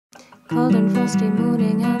Cold and frosty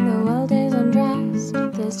morning and the world is undressed.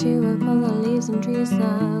 There's dew upon the leaves and trees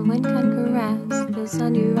the wind can caress. The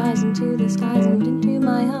sun you rise into the skies and into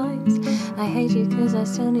my eyes. I hate you cause I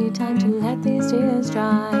still need time to let these tears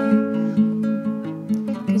dry.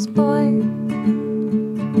 Cause boy,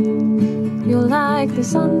 you're like the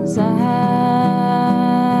sunset.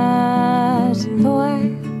 And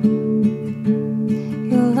boy,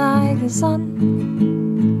 you're like the sun.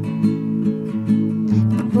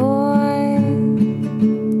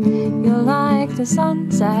 Like the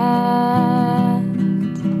sunset,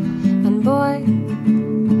 and boy,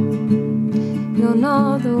 you're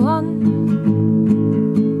not the one,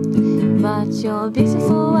 but you're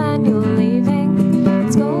beautiful when you're leaving.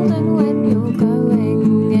 It's golden when you're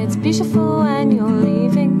going. It's beautiful when you're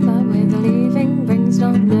leaving, but with leaving brings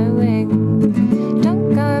not knowing.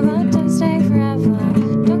 Don't go but don't stay forever.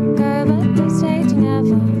 Don't go but don't stay to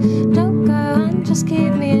never. Don't go and just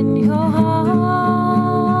keep me in your heart.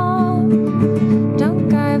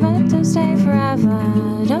 Stay forever,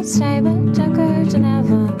 don't stay but don't go to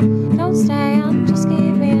never. Don't stay and just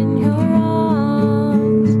keep me in your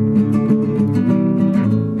arms.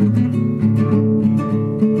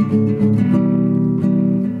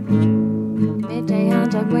 Midday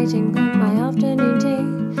and I'm waiting on my afternoon tea.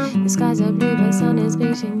 The skies are blue, the sun is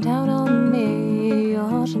beating down on me. You're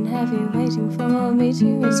hot and heavy, waiting for me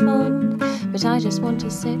to respond, but I just want to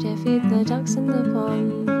sit here, feed the ducks in the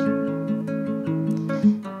pond.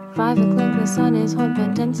 5 o'clock, the sun is hot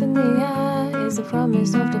but dense in the air. Is the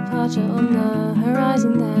promise of departure on the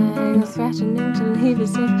horizon there? You're threatening to leave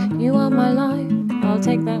as if you are my life. I'll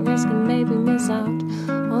take that risk and maybe miss out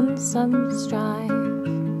on some strife.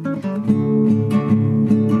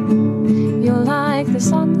 You're like the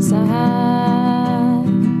sunset,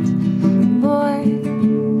 boy.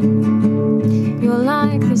 You're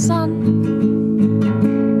like the sun,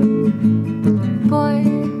 boy.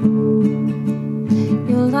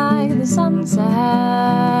 You're like the sunset,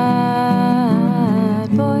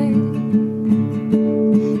 boy.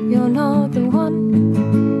 You're not the one,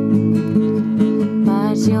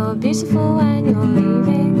 but you're beautiful when you're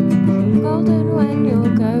leaving. Golden when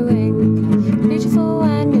you're going. Beautiful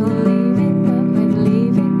when you're leaving, but with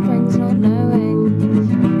leaving brings not knowing.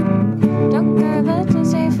 Don't go but don't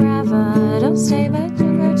stay forever. Don't stay but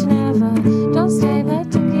don't go to never. Don't stay but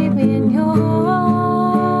don't keep me in your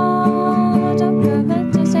heart. Don't go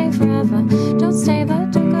but don't stay forever. Don't stay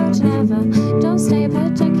but don't go to never. Don't stay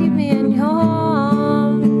but don't keep me in your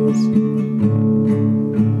arms.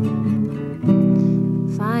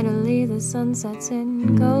 Finally the sun sets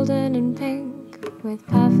in golden and pink, with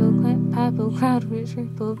purple cloud which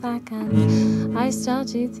ripple back, and I start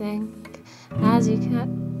to think, as you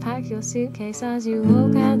pack your suitcase, as you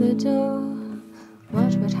walk out the door,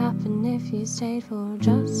 what would happen if you stayed for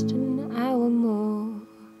just an hour more?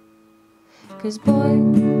 Cause boy,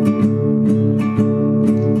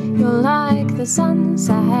 you're like the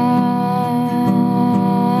sunset,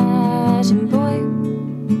 and boy,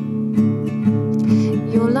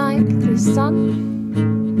 you're like the sun.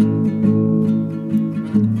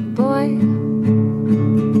 Boy,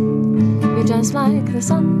 you're just like the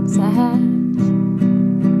sunset,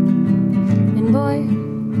 and boy,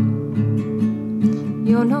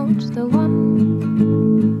 you're not the one,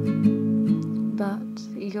 but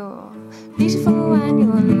you're beautiful when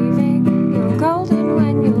you're leaving. You're golden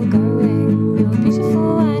when you're going. You're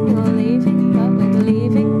beautiful when you're leaving, but with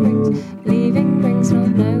leaving brings not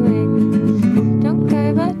knowing. Don't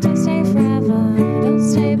go but don't stay forever. Don't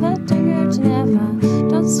stay but don't go to never.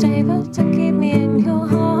 Don't stay but don't keep me in your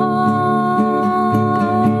heart.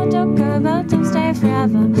 Don't go but don't stay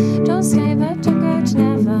forever. Don't stay but don't go to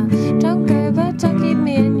never. Don't go but don't keep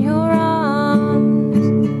me in your arms.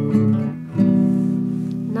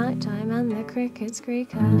 Nighttime and the crickets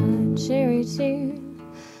creak a cheery tune,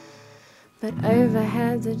 but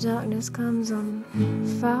overhead the darkness comes on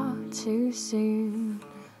far too soon.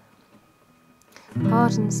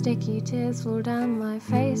 Hot and sticky tears fall down my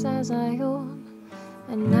face as I yawn,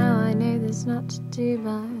 and now I know there's not to do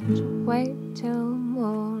but wait till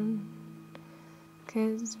morn.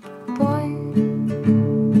 Cause boy,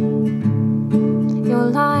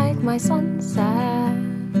 you're like my sunset,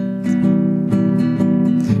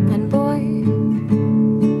 and boy,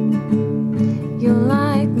 you're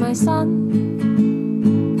like my sun.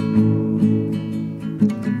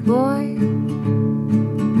 Boy,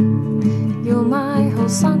 you're my whole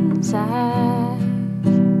sunset.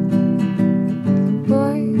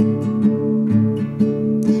 Boy,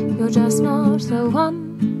 you're just not the one,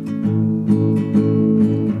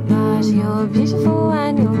 but you're beautiful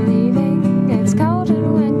when you're leaving. It's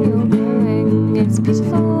golden when you're going. It's beautiful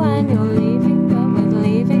when you're leaving, but with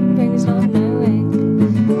leaving brings not knowing.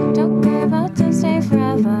 Don't go, but don't stay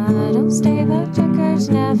forever. Don't stay, but your courage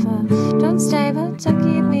never. Don't stay, but don't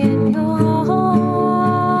keep me in your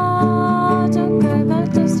heart. Don't go,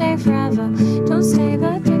 but don't stay forever. Don't stay,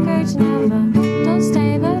 but your courage never.